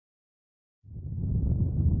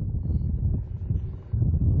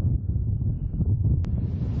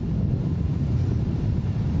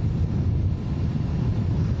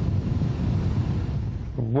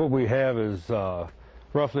have is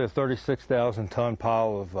roughly a 36,000 ton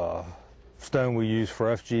pile of stone we use for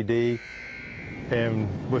FGD, and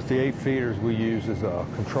with the 8 feeders we use as a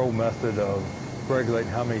control method of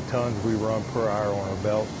regulating how many tons we run per hour on our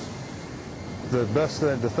belts. The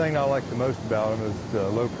thing I like the most about them is the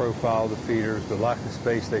low profile of the feeders, the lack of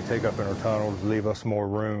space they take up in our tunnels, leave us more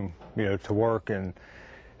room, to work, and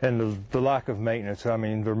the lack of maintenance. I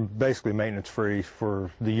mean, they're basically maintenance free.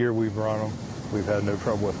 For the year we've run them, we've had no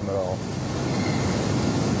trouble with them at all.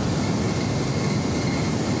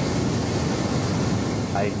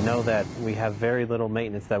 I know that we have very little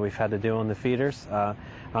maintenance that we've had to do on the feeders.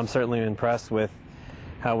 I'm certainly impressed with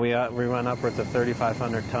how we run upwards of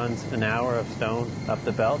 3,500 tons an hour of stone up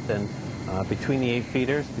the belt, and between the 8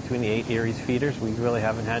 feeders, between the 8 Eriez feeders, we really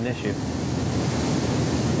haven't had an issue.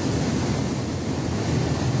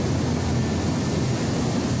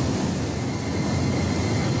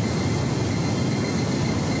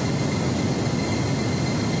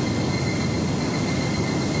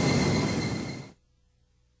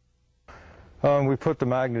 We put the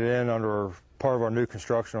magnet in under part of our new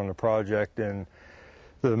construction on the project, and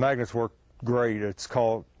the magnets work great. It's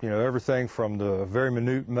called, everything from the very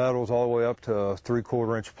minute metals all the way up to a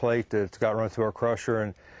 3/4 inch plate that's got run through our crusher,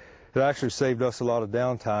 and it actually saved us a lot of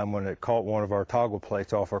downtime when it caught one of our toggle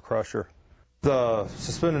plates off our crusher. The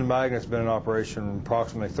suspended magnet's been in operation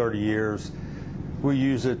approximately 30 years. We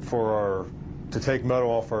use it to take metal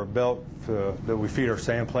off our belt that we feed our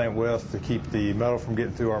sand plant with, to keep the metal from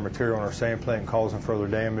getting through our material in our sand plant and causing further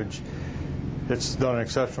damage. It's done an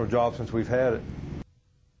exceptional job since we've had it.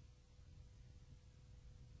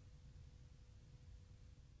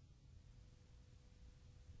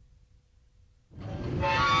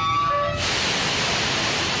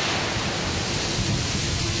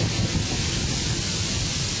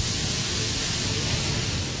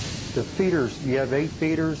 The feeders, you have 8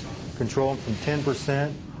 feeders, control them from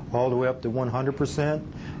 10% all the way up to 100%.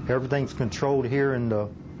 Everything's controlled here in the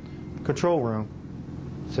control room.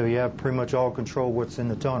 So you have pretty much all control what's in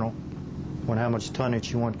the tunnel on how much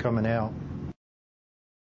tonnage you want coming out.